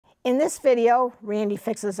In this video, Randy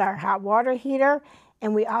fixes our hot water heater,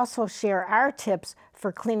 and we also share our tips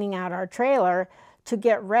for cleaning out our trailer to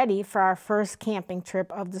get ready for our first camping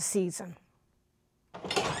trip of the season.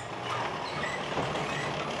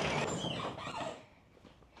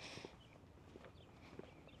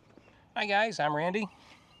 Hi guys, I'm Randy.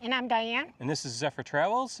 And I'm Diane. And this is Zephyr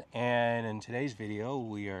Travels, and in today's video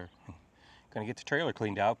we are going to get the trailer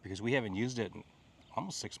cleaned out because we haven't used it in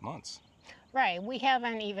almost 6 months. Right, we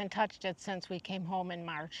haven't even touched it since we came home in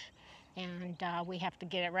March, and we have to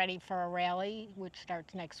get it ready for a rally which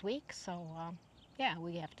starts next week, so yeah,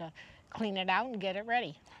 we have to clean it out and get it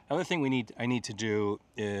ready. Another thing I need to do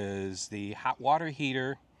is the hot water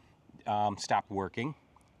heater stopped working,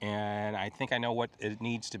 and I think I know what it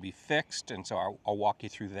needs to be fixed, and so I'll walk you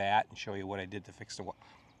through that and show you what I did to fix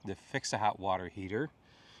the hot water heater.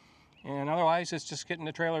 And otherwise, it's just getting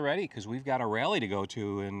the trailer ready because we've got a rally to go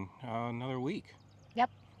to in another week. Yep.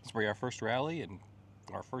 It's our first rally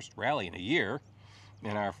in a year,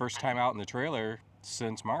 and our first time out in the trailer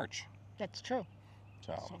since March. That's true.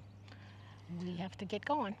 So we have to get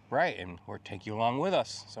going. Right, and we'll take you along with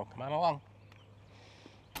us. So come on along.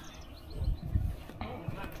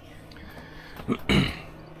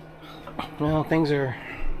 Well, things are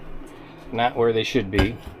not where they should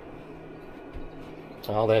be.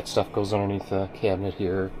 All that stuff goes underneath the cabinet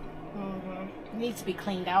here. Mm-hmm. It needs to be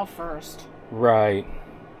cleaned out first. Right.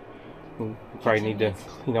 We probably need to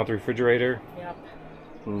clean out the refrigerator. Yep.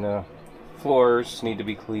 And the floors need to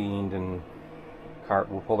be cleaned, and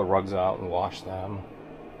we'll pull the rugs out and wash them.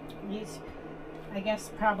 I guess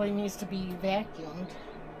probably needs to be vacuumed.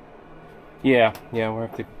 Yeah,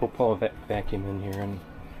 we'll pull a vacuum in here and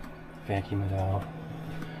vacuum it out.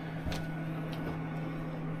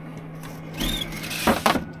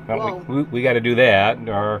 Well, we got to do that.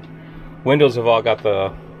 Our windows have all got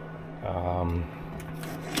the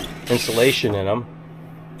insulation in them,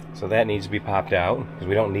 so that needs to be popped out because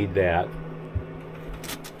we don't need that.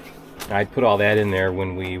 I put all that in there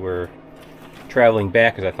when we were traveling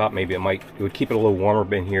back because I thought maybe it would keep it a little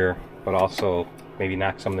warmer in here, but also maybe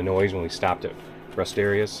knock some of the noise when we stopped at rest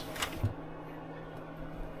areas.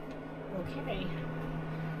 Okay.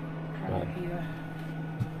 Probably the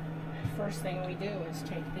first thing we do is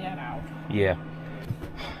take that out. Yeah.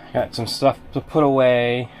 Got some stuff to put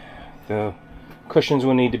away. The cushions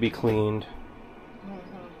will need to be cleaned.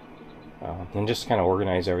 Mm-hmm. And just kind of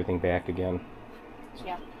organize everything back again.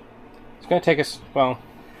 Yeah. It's going to take us, well...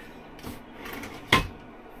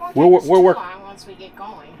 We'll work on once we get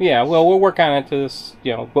going. Yeah, well, we'll work on it to this,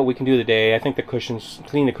 what we can do today. I think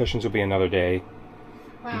cleaning the cushions will be another day.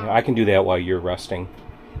 Wow. I can do that while you're resting.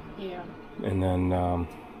 Yeah. And then,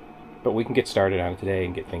 but we can get started on it today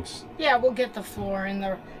and get things. Yeah, we'll get the floor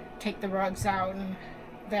and take the rugs out and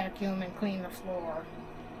vacuum and clean the floor.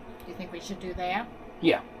 Do you think we should do that?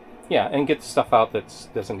 Yeah, and get the stuff out that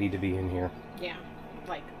doesn't need to be in here. Yeah,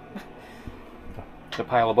 like the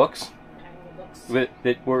pile of books.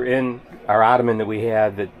 That were in our ottoman that we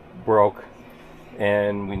had that broke,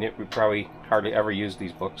 and we probably hardly ever used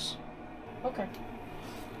these books. Okay.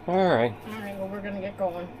 Alright, well, we're gonna get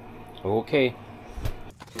going. Okay.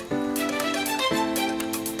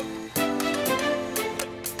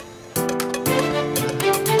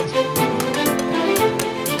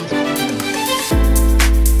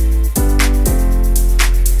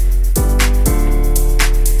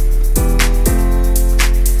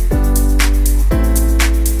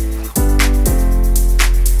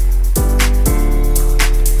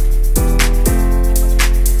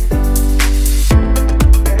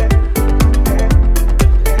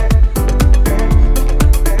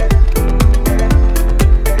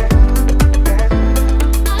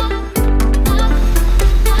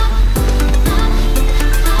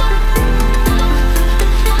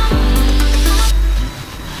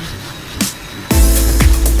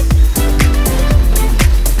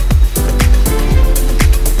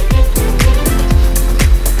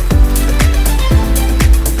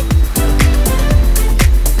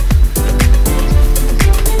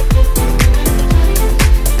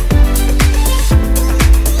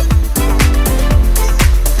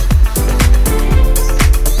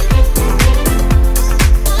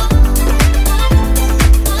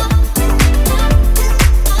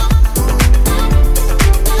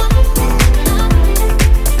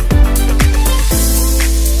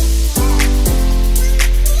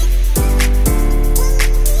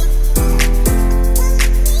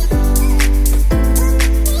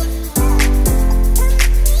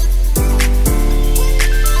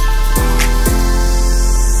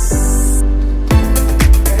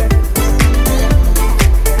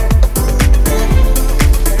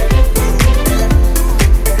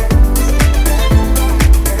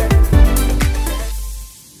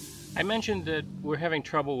 mentioned that we're having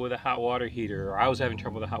trouble with a hot water heater, or I was having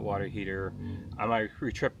trouble with a hot water heater on my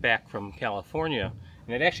trip back from California,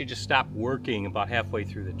 and it actually just stopped working about halfway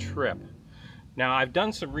through the trip. Now, I've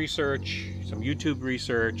done some research, some YouTube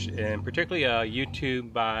research, and particularly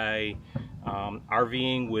YouTube by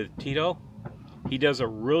RVing with Tito. He does a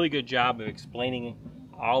really good job of explaining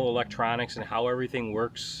all electronics and how everything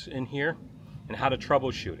works in here and how to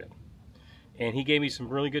troubleshoot it. And he gave me some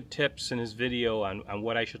really good tips in his video on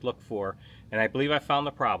what I should look for, and I believe I found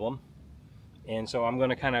the problem. And so I'm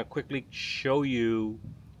going to kind of quickly show you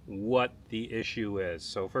what the issue is.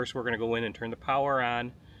 So first we're going to go in and turn the power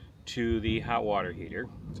on to the hot water heater.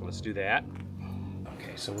 So let's do that.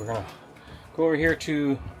 Okay, so we're going to go over here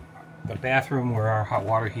to the bathroom where our hot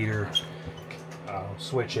water heater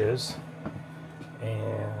switch is.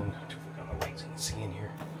 And turn on the lights so you can see in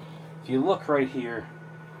here. If you look right here,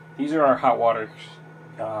 these are our hot water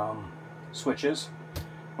switches.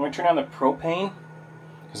 I'm going to turn on the propane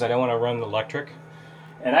because I don't want to run the electric.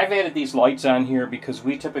 And I've added these lights on here because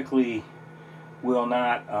we typically will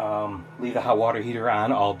not leave the hot water heater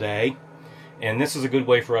on all day. And this is a good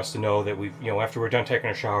way for us to know that we've, after we're done taking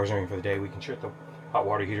our showers and everything for the day, we can shut the hot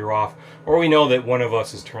water heater off. Or we know that one of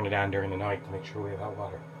us has turned it on during the night to make sure we have hot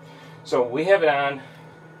water. So we have it on.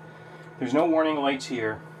 There's no warning lights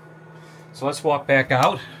here. So let's walk back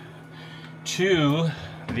out to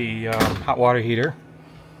the hot water heater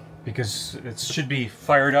because it should be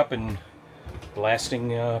fired up and blasting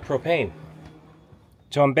propane.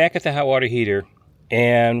 So I'm back at the hot water heater,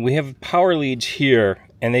 and we have power leads here,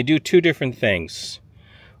 and they do two different things.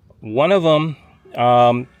 One of them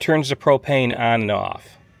turns the propane on and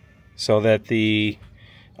off so that the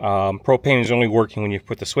propane is only working when you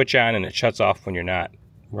put the switch on, and it shuts off when you're not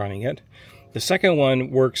running it. The second one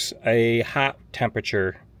works a hot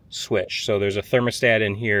temperature switch. So there's a thermostat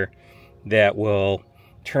in here that will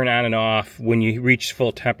turn on and off when you reach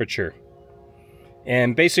full temperature.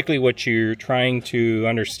 And basically what you're trying to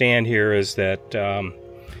understand here is that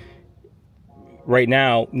right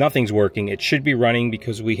now nothing's working. It should be running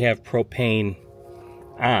because we have propane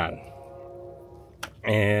on.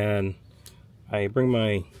 And I bring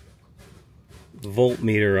my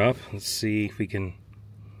voltmeter up. Let's see if we can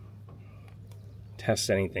test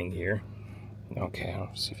anything here. Okay,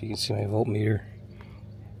 let's see if you can see my voltmeter.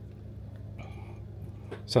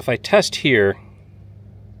 So if I test here,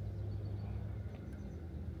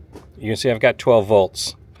 you can see I've got 12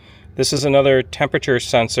 volts. This is another temperature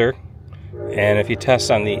sensor, and if you test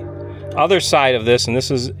on the other side of this, and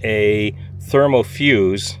this is a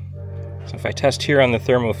thermofuse, so if I test here on the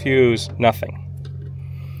thermofuse, nothing.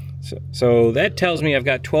 So that tells me I've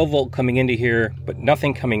got 12 volt coming into here, but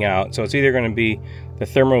nothing coming out. So it's either going to be the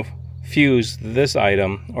thermofuse, this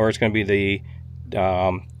item, or it's going to be the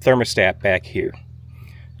thermostat back here.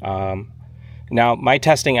 Now, my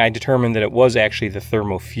testing, I determined that it was actually the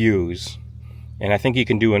thermofuse, and I think you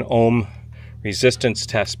can do an ohm resistance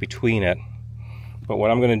test between it. But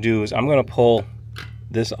what I'm going to do is I'm going to pull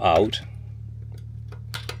this out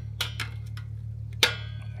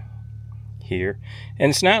here, and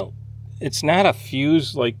it's not a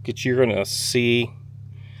fuse like that you're going to see,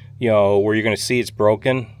 where you're going to see it's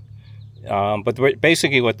broken. But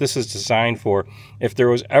basically what this is designed for, if there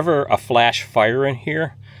was ever a flash fire in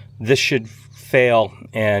here, this should fail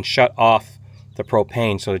and shut off the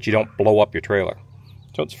propane so that you don't blow up your trailer.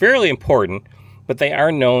 So it's fairly important, but they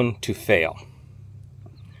are known to fail.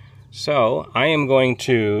 So I am going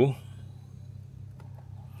to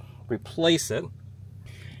replace it.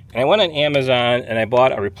 And I went on Amazon and I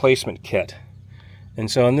bought a replacement kit. And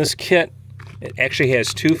so in this kit, it actually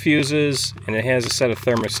has 2 fuses and it has a set of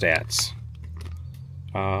thermostats.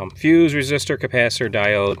 Fuse, resistor, capacitor,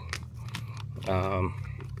 diode.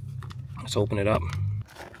 Let's open it up.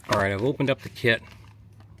 Alright, I've opened up the kit.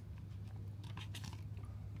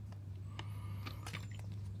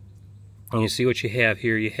 And you see what you have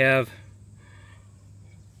here. You have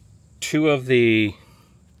 2 of the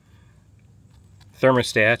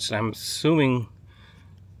thermostats. I'm assuming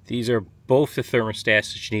these are both the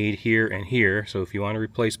thermostats that you need here and here. So if you want to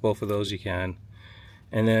replace both of those, you can.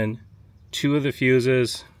 And then 2 of the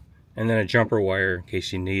fuses, and then a jumper wire in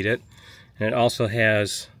case you need it. And it also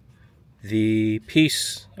has the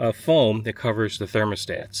piece of foam that covers the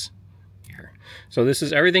thermostats here. So this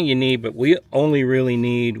is everything you need, but we only really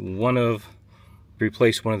need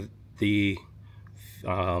replace one of the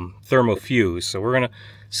thermofuse. So we're going to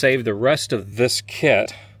save the rest of this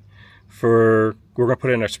kit we're going to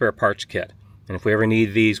put it in our spare parts kit. And if we ever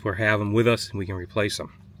need these, we'll have them with us and we can replace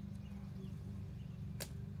them.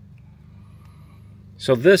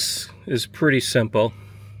 So this is pretty simple.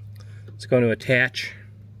 It's going to attach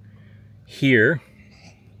here.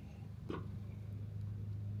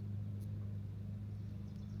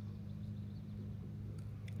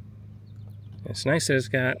 It's nice that it's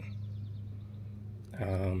got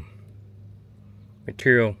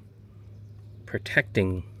material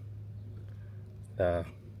protecting the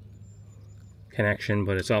connection,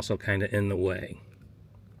 but it's also kind of in the way.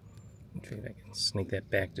 Let me try if I can sneak that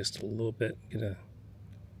back just a little bit. Get a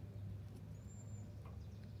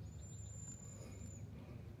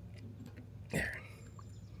there.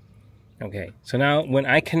 Okay, so now when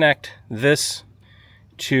I connect this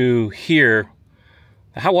to here,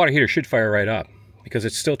 the hot water heater should fire right up because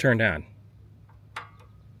it's still turned on.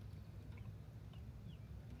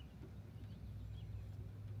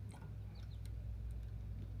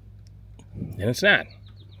 And it's not.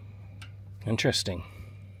 Interesting.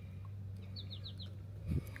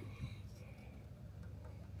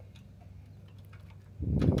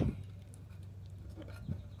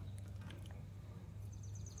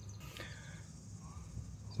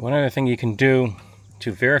 One other thing you can do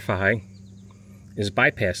to verify is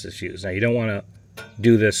bypass this fuse. Now you don't want to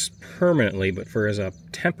do this permanently, but for as a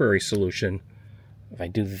temporary solution, if I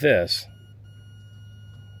do this,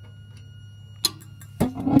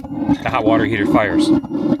 the hot water heater fires.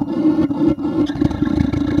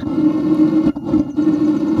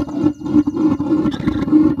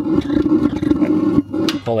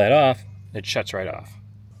 Pull that off, it shuts right off.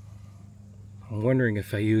 I'm wondering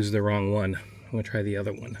if I used the wrong one. I'm going to try the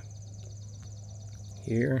other one.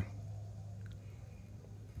 Here.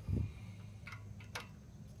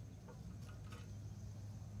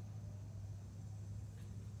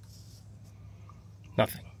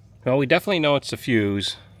 Nothing. Well, we definitely know it's a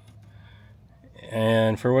fuse.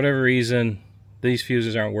 And for whatever reason, these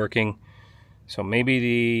fuses aren't working. So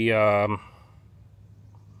maybe the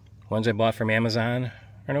ones I bought from Amazon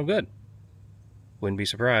are no good. Wouldn't be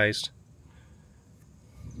surprised.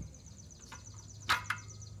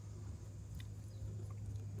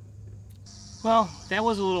 Well, that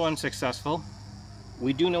was a little unsuccessful.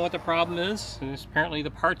 We do know what the problem is, and apparently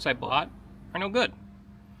the parts I bought are no good.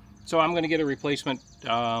 So I'm going to get a replacement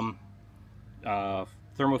thermal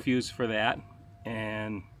fuse for that,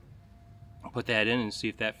 and I'll put that in and see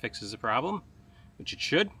if that fixes the problem, which it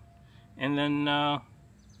should, and then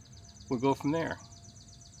we'll go from there.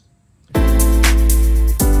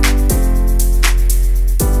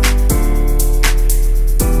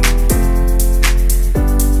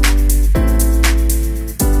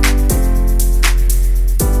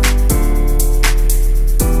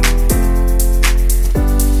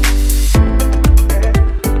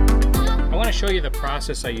 Show you the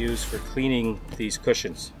process I use for cleaning these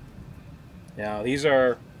cushions. Now these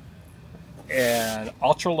are an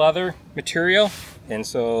ultra leather material, and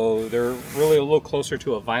so they're really a little closer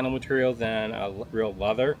to a vinyl material than a real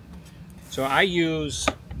leather. So I use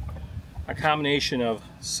a combination of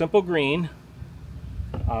Simple Green,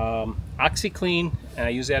 OxyClean, and I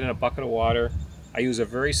use that in a bucket of water. I use a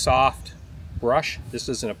very soft brush. This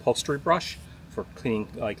is an upholstery brush for cleaning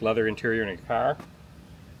like leather interior in a car.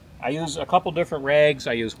 I use a couple different rags.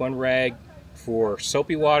 I use one rag for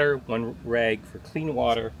soapy water, one rag for clean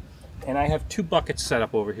water, and I have two buckets set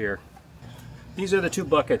up over here. These are the two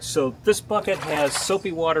buckets. So this bucket has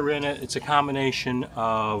soapy water in it. It's a combination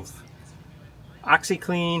of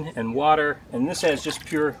OxyClean and water, and this has just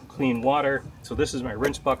pure clean water. So this is my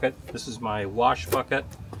rinse bucket. This is my wash bucket.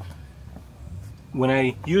 When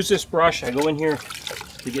I use this brush, I go in here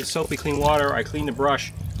to get soapy clean water. I clean the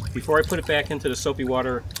brush. Before I put it back into the soapy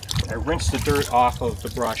water, I rinse the dirt off of the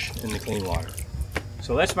brush in the clean water.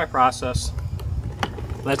 So that's my process.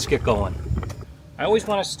 Let's get going. I always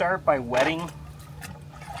want to start by wetting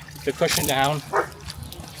the cushion down.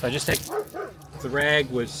 So I just take the rag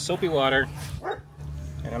with soapy water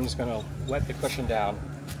and I'm just going to wet the cushion down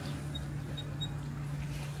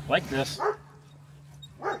like this.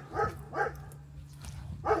 And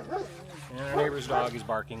our neighbor's dog is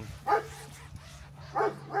barking.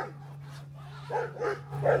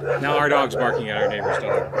 Now our dog's barking at our neighbor's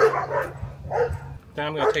dog. Then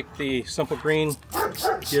I'm going to take the Simple Green,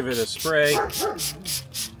 give it a spray.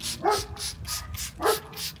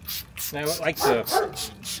 And I like to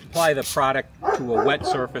apply the product to a wet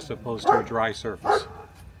surface as opposed to a dry surface.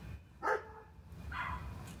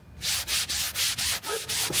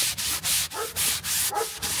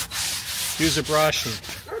 Use a brush and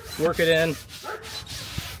work it in.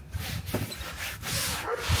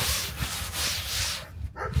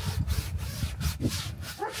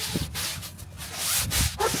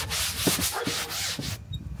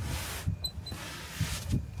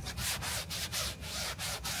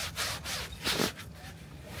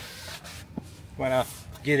 Want to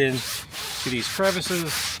get in to these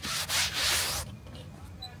crevices.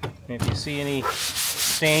 And if you see any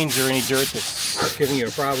stains or any dirt that's giving you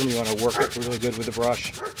a problem, you want to work it really good with the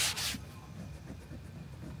brush.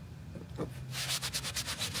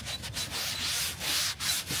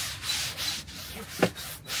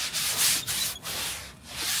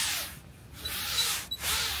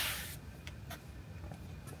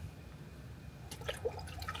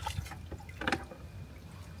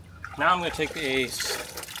 Now I'm going to take a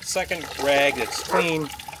second rag that's clean,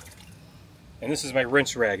 and this is my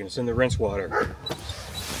rinse rag, and it's in the rinse water.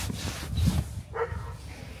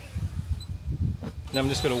 And I'm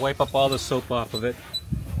just going to wipe up all the soap off of it.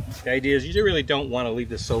 The idea is you really don't want to leave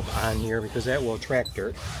the soap on here because that will attract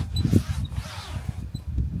dirt.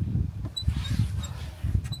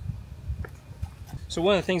 So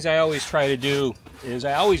one of the things I always try to do is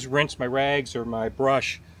I always rinse my rags or my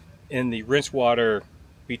brush in the rinse water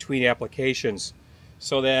between applications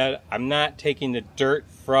so that I'm not taking the dirt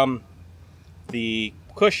from the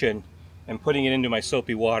cushion and putting it into my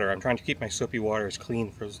soapy water. I'm trying to keep my soapy water as clean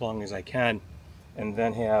for as long as I can, and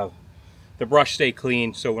then have the brush stay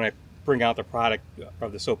clean so when I bring out the product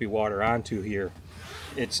of the soapy water onto here,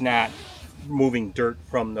 it's not moving dirt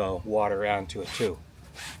from the water onto it too.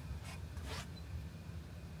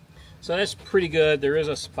 So that's pretty good. There is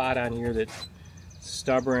a spot on here that's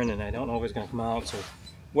stubborn and I don't know if it's going to come out. So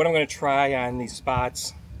what I'm going to try on these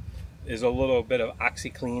spots is a little bit of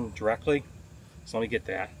OxyClean directly. So let me get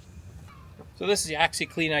that. So this is the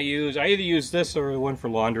OxyClean I use. I either use this or the one for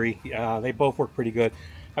laundry. They both work pretty good.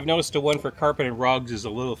 I've noticed the one for carpet and rugs is a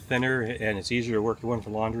little thinner and it's easier to work. The one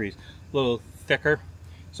for laundry is a little thicker.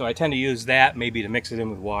 So I tend to use that maybe to mix it in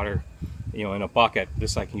with water, you know, in a bucket.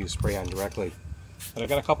 This I can use spray on directly. But I've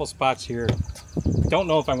got a couple spots here. Don't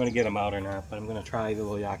know if I'm going to get them out or not, but I'm going to try the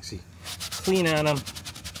little OxyClean on them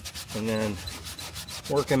and then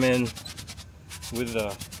work them in with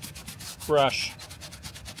the brush.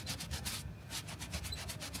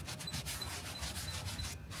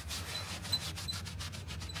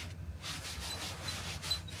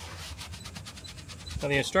 Now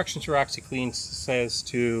the instructions for OxyClean says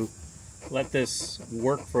to let this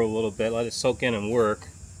work for a little bit, let it soak in and work.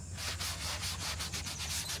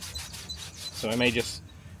 So I may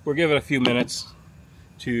we'll give it a few minutes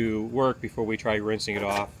to work before we try rinsing it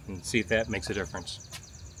off and see if that makes a difference.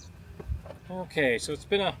 Okay, so it's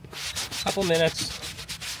been a couple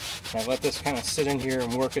minutes. I've let this kind of sit in here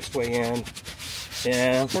and work its way in.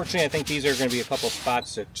 And unfortunately I think these are going to be a couple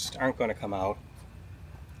spots that just aren't going to come out.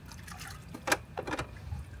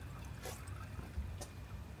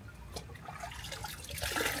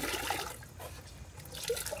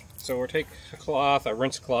 So we'll take a cloth, a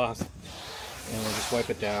rinse cloth, and we'll just wipe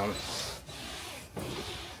it down.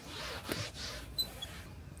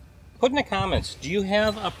 Put in the comments, do you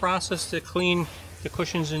have a process to clean the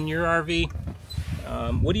cushions in your RV?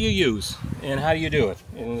 What do you use and how do you do it?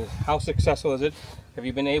 And how successful is it? Have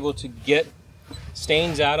you been able to get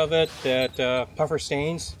stains out of it, that puffer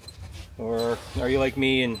stains? Or are you like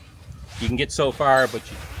me and you can get so far, but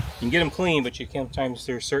you can get them clean, but sometimes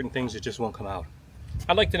there's certain things that just won't come out?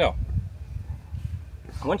 I'd like to know.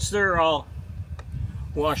 Once they're all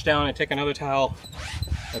washed down, I take another towel,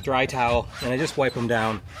 a dry towel, and I just wipe them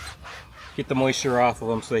down. Get the moisture off of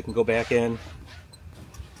them so they can go back in. And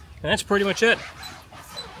that's pretty much it.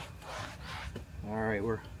 Alright,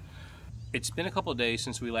 it's been a couple of days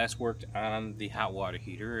since we last worked on the hot water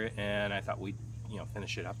heater, and I thought we'd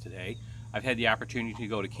finish it up today. I've had the opportunity to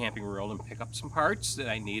go to Camping World and pick up some parts that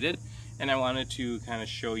I needed, and I wanted to kind of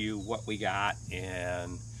show you what we got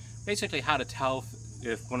and basically how to tell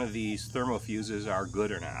if one of these thermal fuses are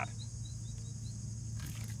good or not.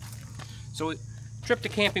 So trip to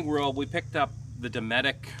Camping World, we picked up the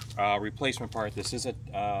Dometic replacement part. This is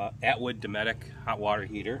a Atwood Dometic hot water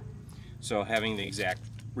heater, so having the exact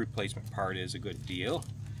replacement part is a good deal,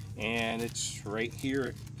 and it's right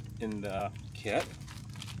here in the kit.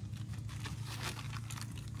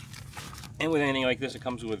 And with anything like this, it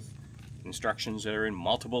comes with instructions that are in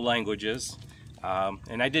multiple languages,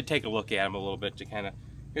 and I did take a look at them a little bit to kind of,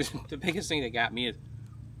 the biggest thing that got me is,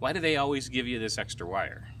 why do they always give you this extra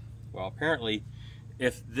wire? Well, apparently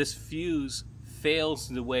if this fuse fails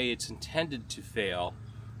the way it's intended to fail,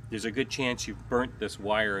 there's a good chance you've burnt this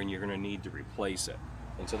wire and you're going to need to replace it.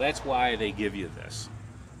 And so that's why they give you this.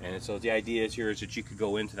 And so the idea is here is that you could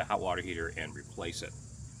go into the hot water heater and replace it.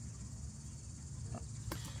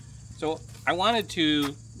 So I wanted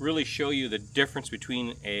to really show you the difference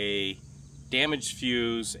between a damaged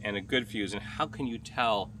fuse and a good fuse, and how can you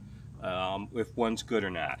tell if one's good or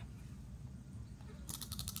not.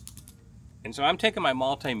 And so I'm taking my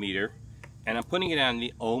multimeter and I'm putting it on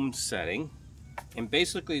the ohm setting. And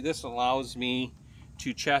basically this allows me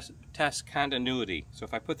to test continuity. So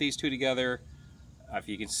if I put these two together, if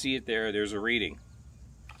you can see it there, there's a reading.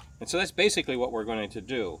 And so that's basically what we're going to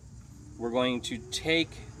do. We're going to take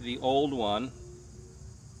the old one,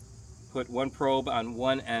 put one probe on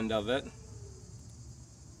one end of it,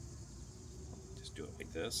 just do it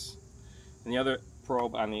like this, and the other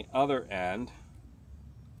probe on the other end,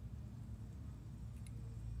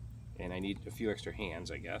 and I need a few extra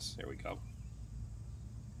hands, I guess. There we go.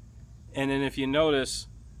 And then if you notice,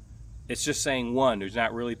 it's just saying 1. There's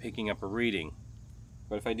not really picking up a reading.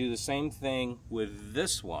 But if I do the same thing with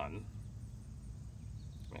this one,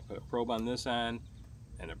 I put a probe on this end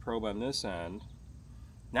and a probe on this end,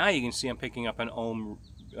 now you can see I'm picking up an ohm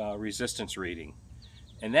resistance reading.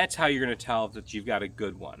 And that's how you're going to tell that you've got a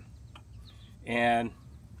good one. And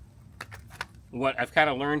what I've kind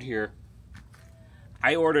of learned here,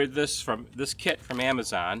 I ordered this kit from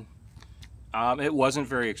Amazon. It wasn't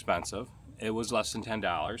very expensive. It was less than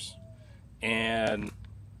 $10. And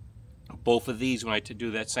both of these, when I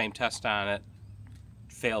do that same test on it,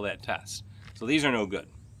 fail that test. So these are no good.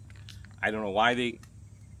 I don't know why they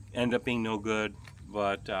end up being no good,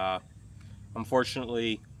 but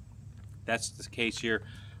unfortunately, that's the case here.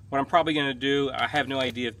 What I'm probably going to do, I have no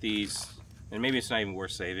idea if these, and maybe it's not even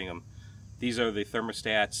worth saving them, these are the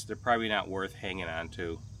thermostats. They're probably not worth hanging on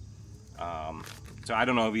to. So I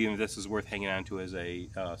don't know if even this is worth hanging on to as a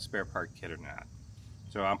spare part kit or not.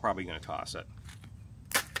 So I'm probably going to toss it.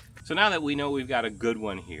 So now that we know we've got a good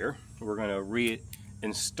one here, we're going to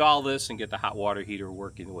reinstall this and get the hot water heater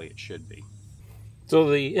working the way it should be. So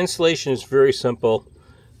the installation is very simple.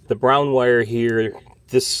 The brown wire here,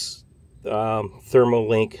 this thermal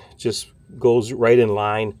link just goes right in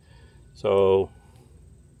line. So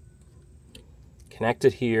connect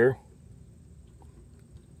it here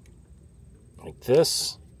like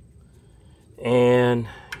this and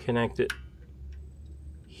connect it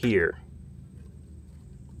here.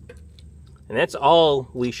 And that's all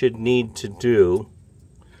we should need to do.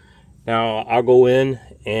 Now I'll go in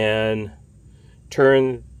and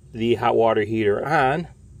turn the hot water heater on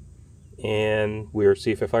and we'll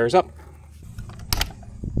see if it fires up.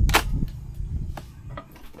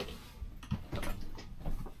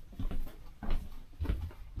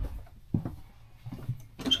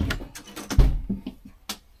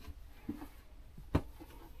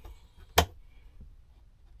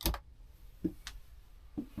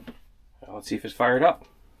 Let's see if it's fired up.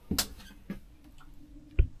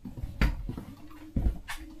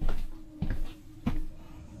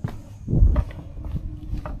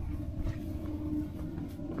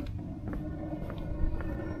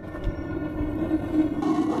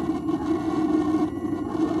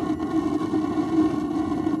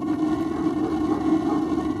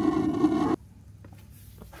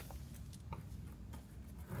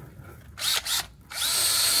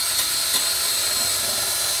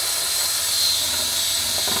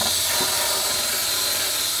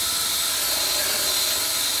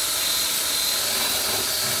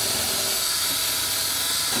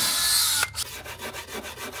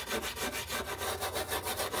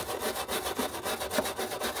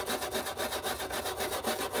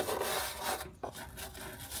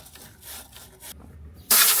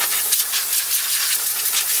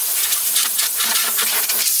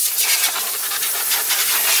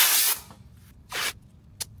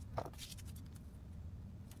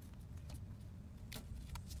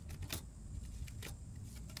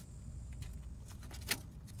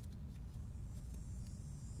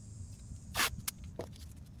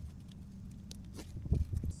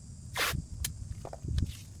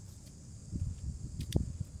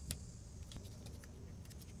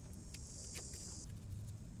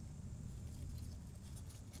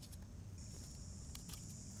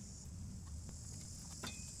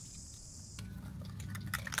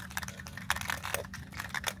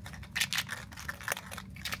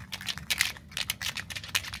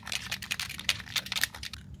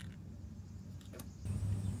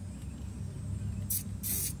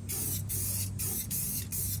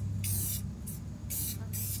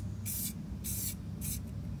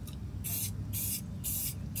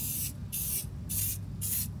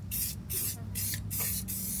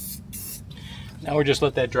 Now we'll just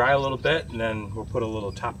let that dry a little bit and then we'll put a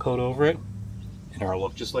little top coat over it and it'll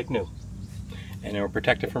look just like new. And it will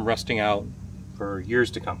protect it from rusting out for years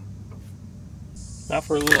to come. Now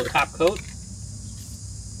for a little top coat.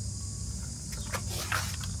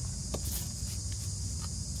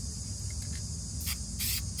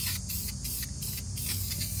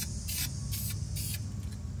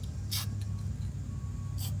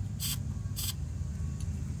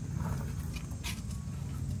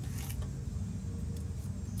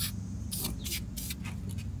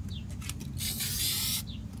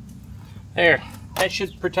 There, that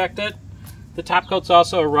should protect it. The top coat's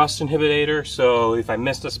also a rust inhibitor, so if I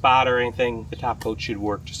missed a spot or anything, the top coat should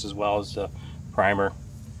work just as well as the primer.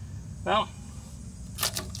 Well,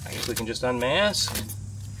 I guess we can just unmask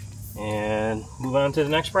and move on to the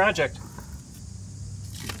next project.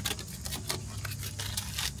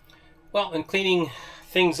 Well, in cleaning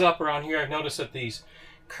things up around here, I've noticed that these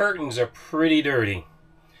curtains are pretty dirty.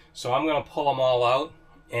 So I'm going to pull them all out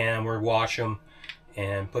and we'll wash them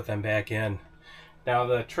and put them back in. Now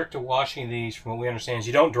the trick to washing these, from what we understand, is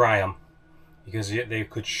you don't dry them because they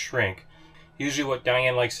could shrink. Usually what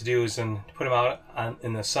Diane likes to do is then put them out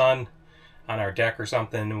in the sun on our deck or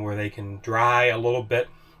something where they can dry a little bit,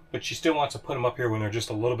 but she still wants to put them up here when they're just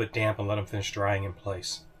a little bit damp and let them finish drying in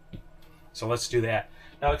place. So let's do that.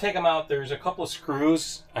 Now to take them out, there's a couple of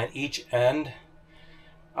screws on each end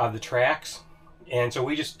of the tracks, and so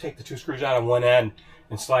we just take the 2 screws out on one end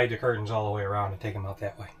and slide the curtains all the way around and take them out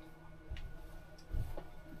that way.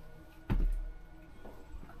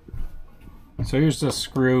 So here's the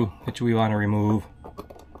screw that we want to remove. I'm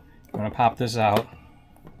going to pop this out.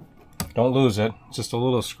 Don't lose it, it's just a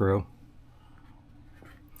little screw.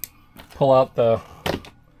 Pull out the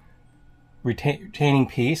retaining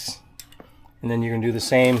piece, and then you're going to do the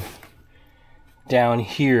same down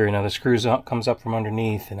here. Now the screw comes up from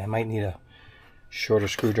underneath, and I might need a shorter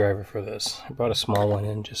screwdriver for this. I brought a small one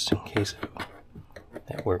in just in case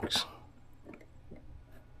that works.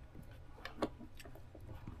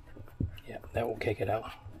 Yeah, that will kick it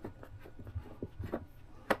out.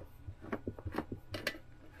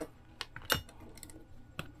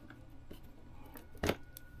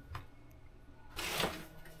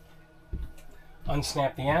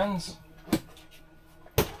 Unsnap the ends.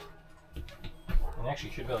 And actually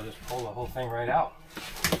you should be able to just pull the whole thing right out.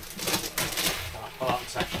 I'll pull out in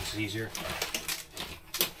sections, it's easier.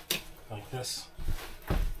 Like this.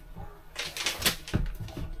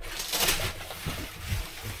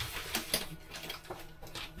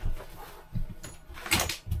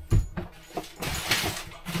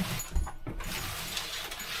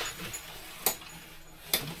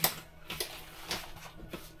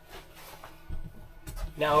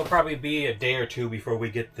 Now it'll probably be a day or two before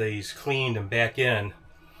we get these cleaned and back in.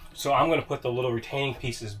 So I'm going to put the little retaining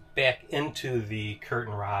pieces back into the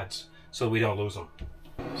curtain rods so we don't lose them.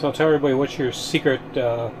 So tell everybody, what's your secret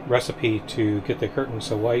recipe to get the curtains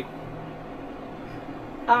so white?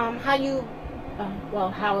 How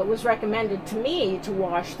it was recommended to me to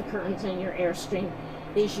wash the curtains in your Airstream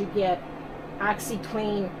is you get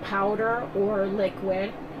OxyClean powder or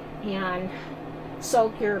liquid and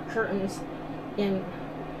soak your curtains in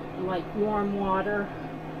like warm water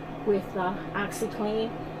with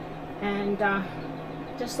OxyClean and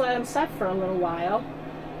just let them set for a little while,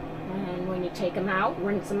 and when you take them out,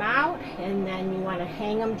 rinse them out, and then you want to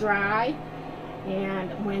hang them dry,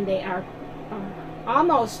 and when they are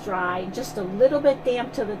almost dry, just a little bit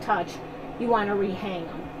damp to the touch, you want to rehang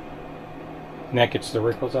them. And that gets the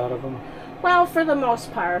wrinkles out of them? Well, for the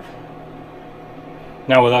most part.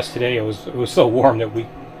 Now with us today, it was so warm that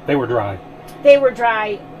they were dry. They were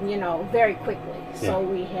dry, you know, very quickly. So yeah.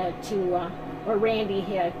 We had to, or Randy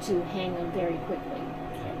had to hang them very quickly.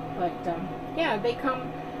 Yeah. But yeah, they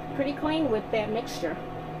come pretty clean with that mixture.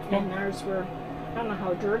 Yeah. And ours were, I don't know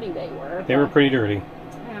how dirty they were. They were pretty dirty.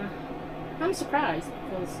 Yeah. I'm surprised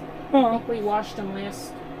because I think we washed them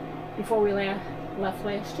before we left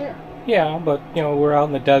last year. Yeah, but you know, we're out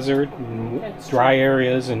in the desert and dry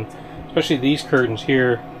areas, and especially these curtains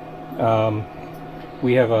here.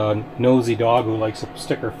 We have a nosy dog who likes to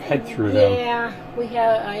stick her head through them. Yeah, we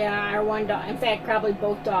have our one dog. In fact, probably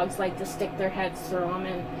both dogs like to stick their heads through them,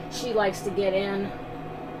 and she likes to get in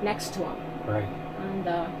next to them. Right. On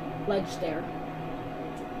the ledge there.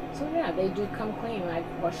 So yeah, they do come clean. I've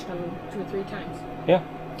washed them 2 or 3 times. Yeah,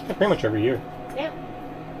 pretty much every year. Yeah.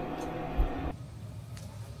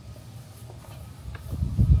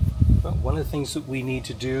 Well, one of the things that we need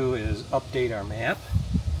to do is update our map.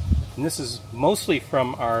 And this is mostly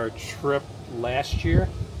from our trip last year.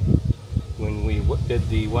 When we did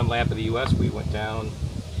the one lap of the U.S., we went down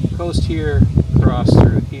the coast here, crossed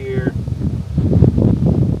through here,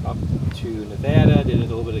 up to Nevada, did a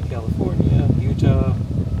little bit of California, Utah.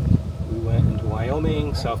 We went into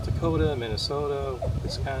Wyoming, South Dakota, Minnesota,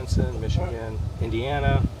 Wisconsin, Michigan,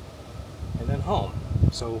 Indiana, and then home.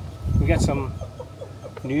 So we got some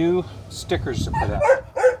new stickers to put up.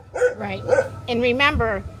 Right. And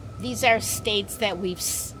remember, these are states that we've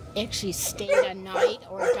actually stayed a night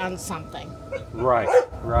or done something. Right,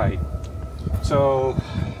 right. So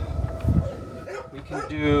we can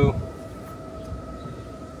do,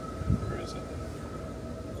 where is it?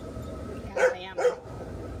 Alabama.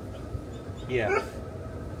 Yeah.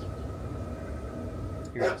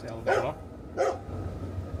 Here's Alabama.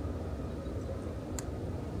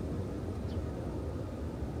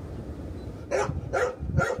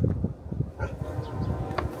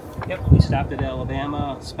 Yep, we stopped at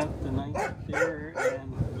Alabama, spent the night there,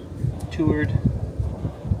 and toured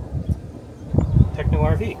Techno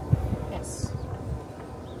RV. Yes.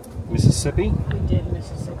 Mississippi. We did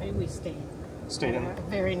Mississippi. We stayed. Stayed in. A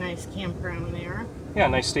very nice campground there. Yeah,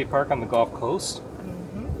 nice state park on the Gulf Coast.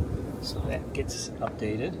 Mm-hmm. So that gets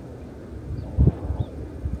updated.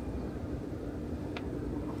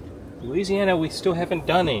 Louisiana, we still haven't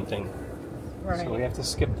done anything. Right. So we have to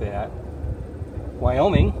skip that.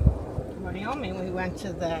 Wyoming. Wyoming, we went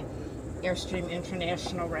to the Airstream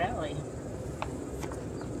International Rally.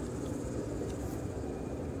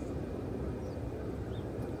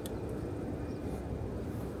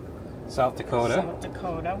 South Dakota. South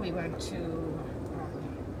Dakota, we went to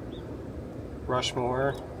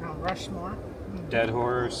Rushmore. Rushmore. Mm-hmm. Dead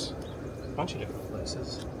Horse. A bunch of different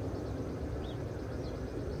places.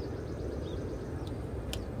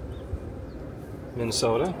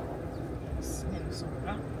 Minnesota. Yes,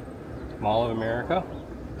 Minnesota. Mall of America.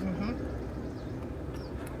 Mm-hmm.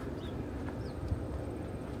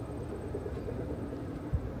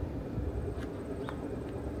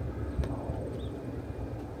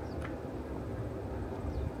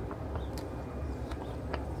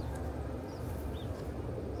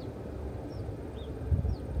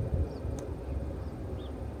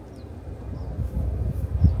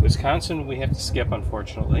 Wisconsin, we have to skip,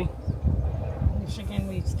 unfortunately. Michigan,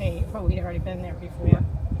 we stayed, but we'd already been there before. Yeah.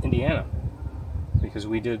 Indiana, because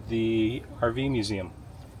we did the RV museum.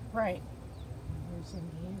 Right. Where's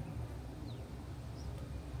Indiana?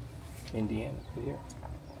 Indiana, here.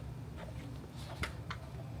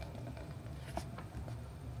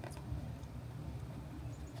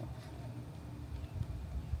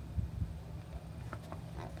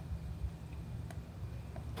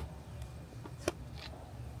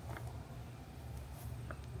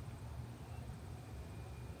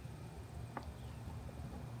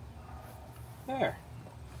 There.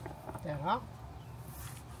 Yeah.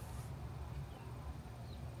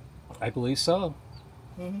 I believe so.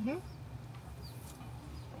 Mm-hmm.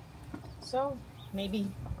 So maybe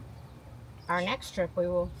our next trip we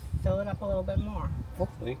will fill it up a little bit more.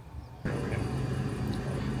 Hopefully.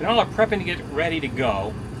 And all I'm prepping to get ready to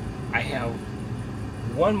go, I have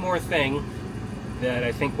one more thing that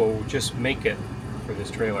I think will just make it for this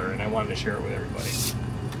trailer, and I wanted to share it with everybody.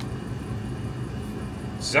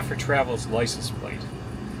 ZEPHYRTRAVELS license plate.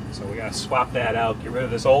 So we gotta swap that out, get rid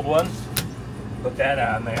of this old one, put that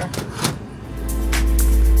on there.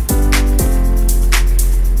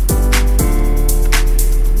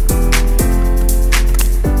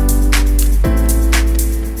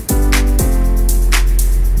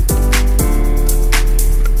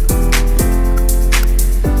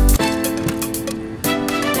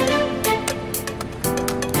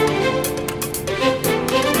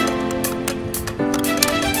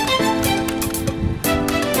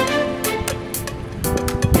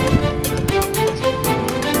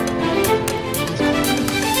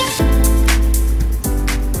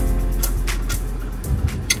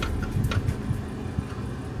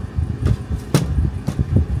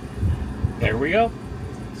 There we go,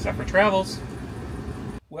 ZEPHYRTRAVELS.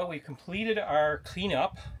 Well, we completed our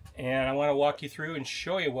cleanup, and I want to walk you through and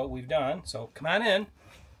show you what we've done. So come on in.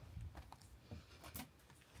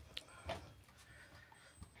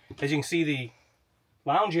 As you can see, the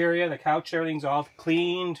lounge area, the couch, everything's all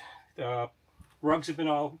cleaned. The rugs have been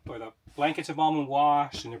or the blankets have all been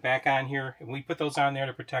washed, and they're back on here. And we put those on there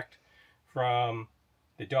to protect from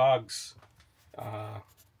the dogs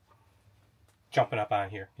jumping up on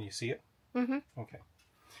here. Can you see it? Mm-hmm. Okay.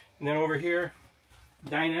 And then over here,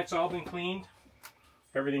 dinette's all been cleaned.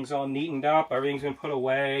 Everything's all neatened up. Everything's been put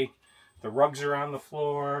away. The rugs are on the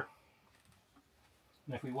floor.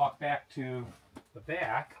 And if we walk back to the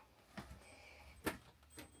back,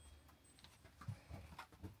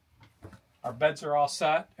 our beds are all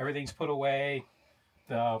set. Everything's put away.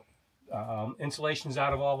 The insulation's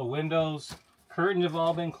out of all the windows. Curtains have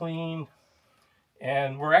all been cleaned.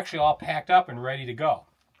 And we're actually all packed up and ready to go.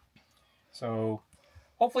 So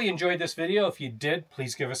hopefully you enjoyed this video. If you did,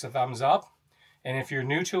 please give us a thumbs up. And if you're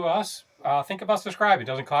new to us, think about subscribing. It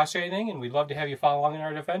doesn't cost you anything, and we'd love to have you follow along in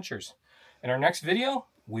our adventures. In our next video,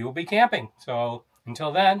 we will be camping. So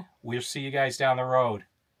until then, we'll see you guys down the road.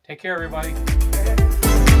 Take care, everybody.